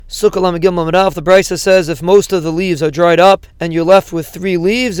Sukkah Lamed Gimel Amud Aleph, the Brisa says if most of the leaves are dried up and you're left with 3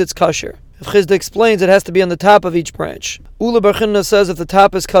 leaves, it's kosher. If Chizda explains, it has to be on the top of each branch. Ula Bar Chinna says if the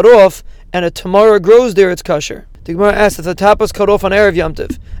top is cut off and a tamara grows there, it's kosher. The Gemara asks if the top was cut off on Erev Yom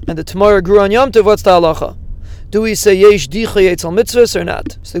Tov and the tamara grew on Yom Tov, what's the halacha? Do we say yesh dicha yetzel mitzvahs or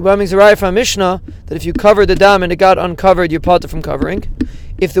not? So the Gemara makes a raya from Mishnah that if you covered the dam and it got uncovered, you're potter from covering.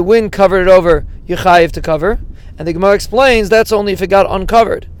 If the wind covered it over, you're chayiv to cover. And the Gemara explains that's only if it got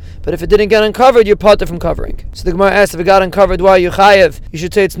uncovered. But if it didn't get uncovered, you're potter from covering. So the Gemara asks if it got uncovered, why are you chayiv? You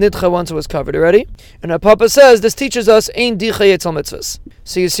should say it's nidcha once it was covered already. And our Papa says this teaches us ein dicha yetzel mitzvahs.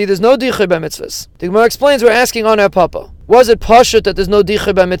 So you see, there's no dicha by mitzvahs. The Gemara explains we're asking on our Papa. Was it pashut that there's no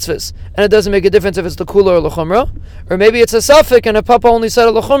dicha by mitzvahs, and it doesn't make a difference if it's l'kula or l'chumra? Or maybe it's a safek and a Papa only said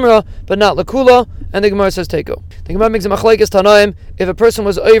a l'chumra, but not l'kula, and the Gemara says teiko. The Gemara makes a machlekes tanaim. If a person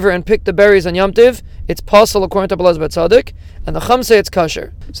was over and picked the berries on Yom Tiv, it's possible according to Abelaz Bet Tzaddik, and the Chum say it's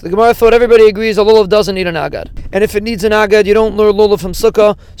kosher. So the Gemara thought everybody agrees a lulav doesn't need an agad. And if it needs an agad, you don't learn lulav from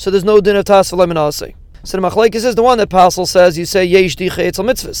sukkah, so there's no din of tas v'lemin aseh. So the machlekes is the one that Pasal says you say yesh dicha etzel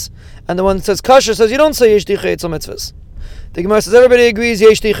mitzvahs, and the one that says kosher says you don't say yesh dicha etzel mitzvahs. The Gemara says everybody agrees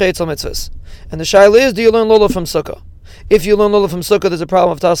yesh dicha etzel mitzvahs, and the shaila is, do you learn lulav from sukkah? If you learn lulav from sukkah, there's a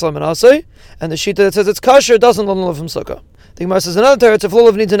problem of tas v'lemin aseh, and the shita that says it's kosher doesn't learn lulav from sukkah. The Gemara says another teretz, if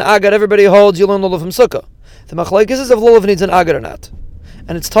lulav needs an agad, everybody holds you learn lulav from sukkah. The machlekes is if lulav needs an agad or not.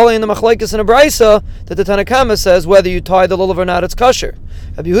 And it's telling in the machlekes in a brisa that the Tanakama says whether you tie the lulav or not, it's kosher.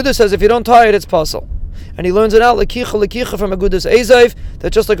 Rabbi Yehuda says if you don't tie it, it's pasul. And he learns it out lekicha from Agudas Ezayv,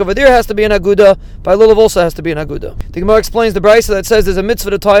 that just like over there has to be an aguda, by lulav also has to be an aguda. The Gemara explains the brisa that says there's a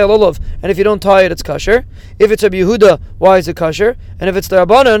mitzvah to tie a lulav, and if you don't tie it, it's kosher. If it's Rabbi Yehuda, why is it kosher? And if it's the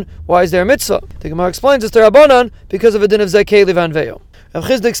Rabbanan, why is there a mitzvah? The Gemara explains it's the Rabbanan because of a din of zekei livan veyo. Rav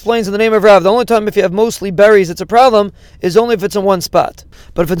Chizda explains in the name of Rav, the only time if you have mostly berries it's a problem is only if it's in one spot.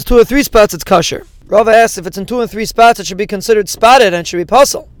 But if it's 2 or 3 spots, it's kosher. Rav asks if it's in 2 and 3 spots, it should be considered spotted and should be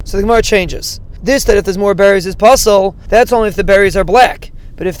pasul. So the Gemara changes. This, that if there's more berries is pasul, that's only if the berries are black.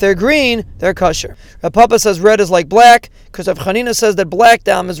 But if they're green, they're kosher. Rav Papa says red is like black, because Rav Chanina says that black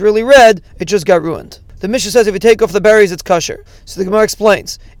dam is really red, it just got ruined. The Mishnah says if you take off the berries, it's kosher. So the Gemara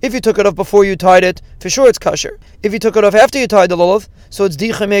explains, if you took it off before you tied it, for sure it's kosher. If you took it off after you tied the lulav, so it's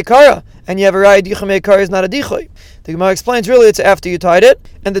dicha meikara, and you have a raya dicha meikara is not a dicha. The Gemara explains really it's after you tied it,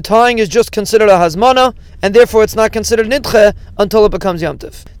 and the tying is just considered a hazmana, and therefore it's not considered nidche until it becomes Yom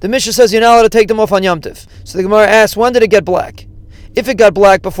Tov. The Mishnah says you're not allowed to take them off on Yom Tov. So the Gemara asks, when did it get black? If it got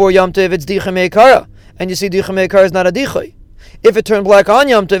black before Yom Tov, it's dicha meikara, and you see dicha meikara is not a dicha. If it turned black on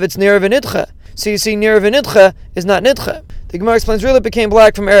Yom Tov, it's nirav nidche. So you see, nirav nidche is not nidche. The Gemara explains really it became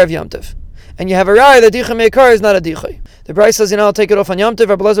black from Erev Yom Tov. And you have a raya that dicha meikar is not a dicha. The Brisa says, I'll take it off on Yom Tov.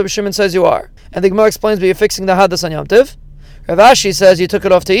 Rabbi Elazar B'Shimon says you are. And the Gemara explains, but you're fixing the hadas on Yom Tov. Rav Ashi says you took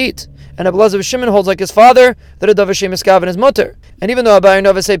it off to eat. And Rabbi Elazar B'Shimon holds like his father that a davar shem iskaven is mutter. And even though Abaye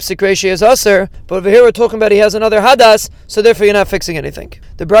Nova say psik reishi is aser, but over here we're talking about he has another hadas, so therefore you're not fixing anything.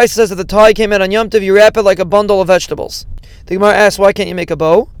 The Brisa says that the tie came out on Yom Tov, you wrap it like a bundle of vegetables. The Gemara asks, why can't you make a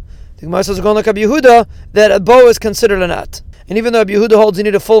bow? The Gemara says, going like Rabbi Yehuda, that a bow is considered a knot. And even though Rabbi Yehuda holds you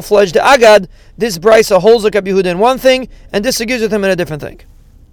need a full-fledged agad, this brisa holds like Rabbi Yehuda in one thing and disagrees with him in a different thing.